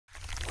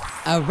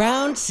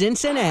Around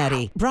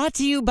Cincinnati, brought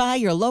to you by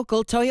your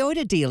local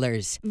Toyota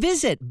dealers.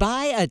 Visit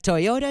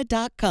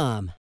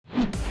buyatoyota.com.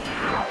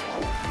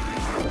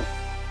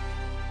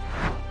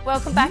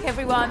 Welcome back,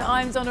 everyone.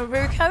 I'm Donna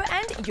Rucco,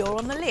 and you're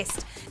on the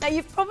list. Now,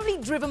 you've probably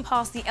driven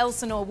past the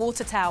Elsinore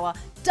water tower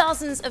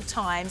dozens of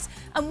times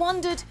and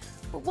wondered,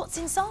 well, what's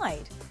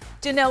inside?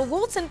 Jenell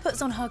Walton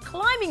puts on her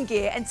climbing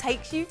gear and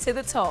takes you to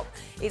the top.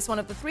 It's one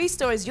of the 3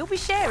 stories you'll be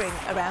sharing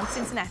around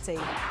Cincinnati.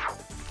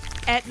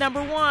 At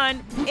number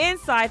 1,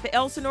 inside the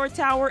Elsinore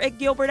Tower at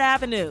Gilbert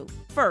Avenue.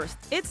 First,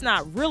 it's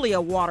not really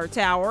a water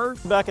tower.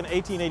 Back in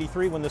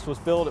 1883 when this was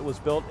built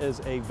as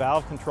a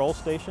valve control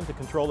station to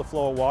control the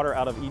flow of water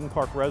out of Eden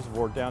Park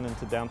Reservoir down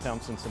into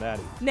downtown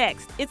Cincinnati.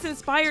 Next, it's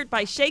inspired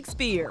by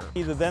Shakespeare.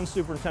 The then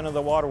superintendent of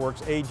the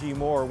waterworks, A.G.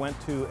 Moore, went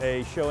to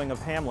a showing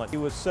of Hamlet. He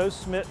was so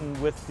smitten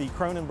with the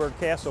Cronenberg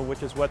Castle,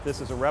 which is what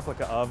this is a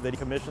replica of, that he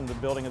commissioned the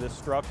building of this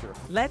structure.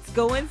 Let's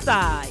go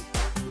inside.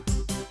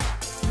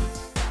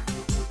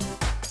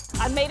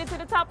 I made it to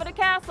the top of the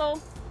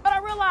castle, but I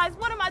realized,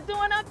 what am I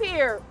doing up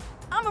here?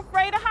 I'm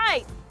afraid of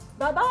heights.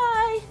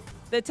 Bye-bye.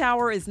 The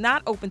tower is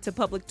not open to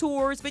public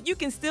tours, but you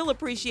can still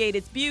appreciate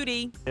its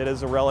beauty. It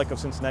is a relic of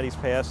Cincinnati's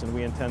past, and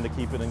we intend to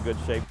keep it in good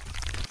shape.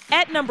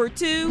 At number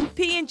 2,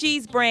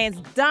 P&G's brands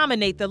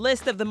dominate the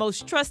list of the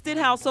most trusted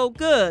household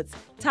goods.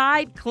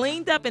 Tide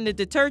cleaned up in the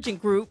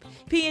detergent group.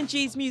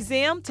 P&G's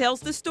museum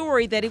tells the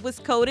story that it was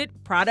coded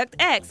Product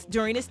X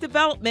during its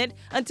development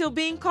until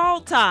being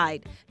called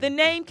Tide. The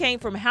name came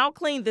from how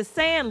clean the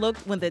sand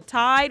looked when the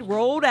tide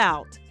rolled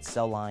out. The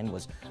cell line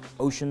was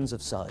oceans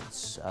of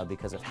suds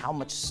because of how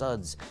much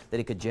suds that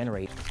it could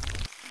generate.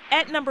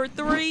 At number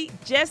 3,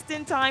 just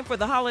in time for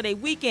the holiday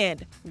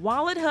weekend,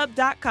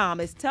 WalletHub.com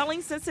is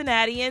telling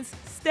Cincinnatians,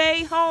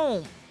 stay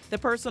home. The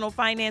personal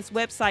finance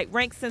website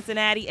ranks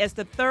Cincinnati as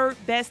the 3rd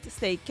best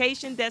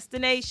staycation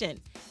destination.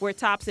 We're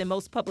tops in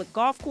most public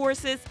golf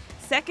courses,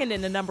 2nd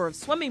in the number of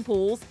swimming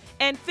pools,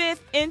 and 5th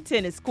in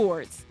tennis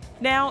courts.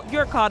 Now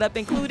you're caught up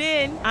and clued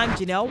in. I'm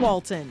Jenell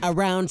Walton.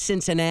 Around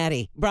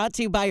Cincinnati, brought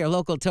to you by your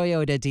local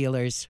Toyota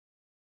dealers.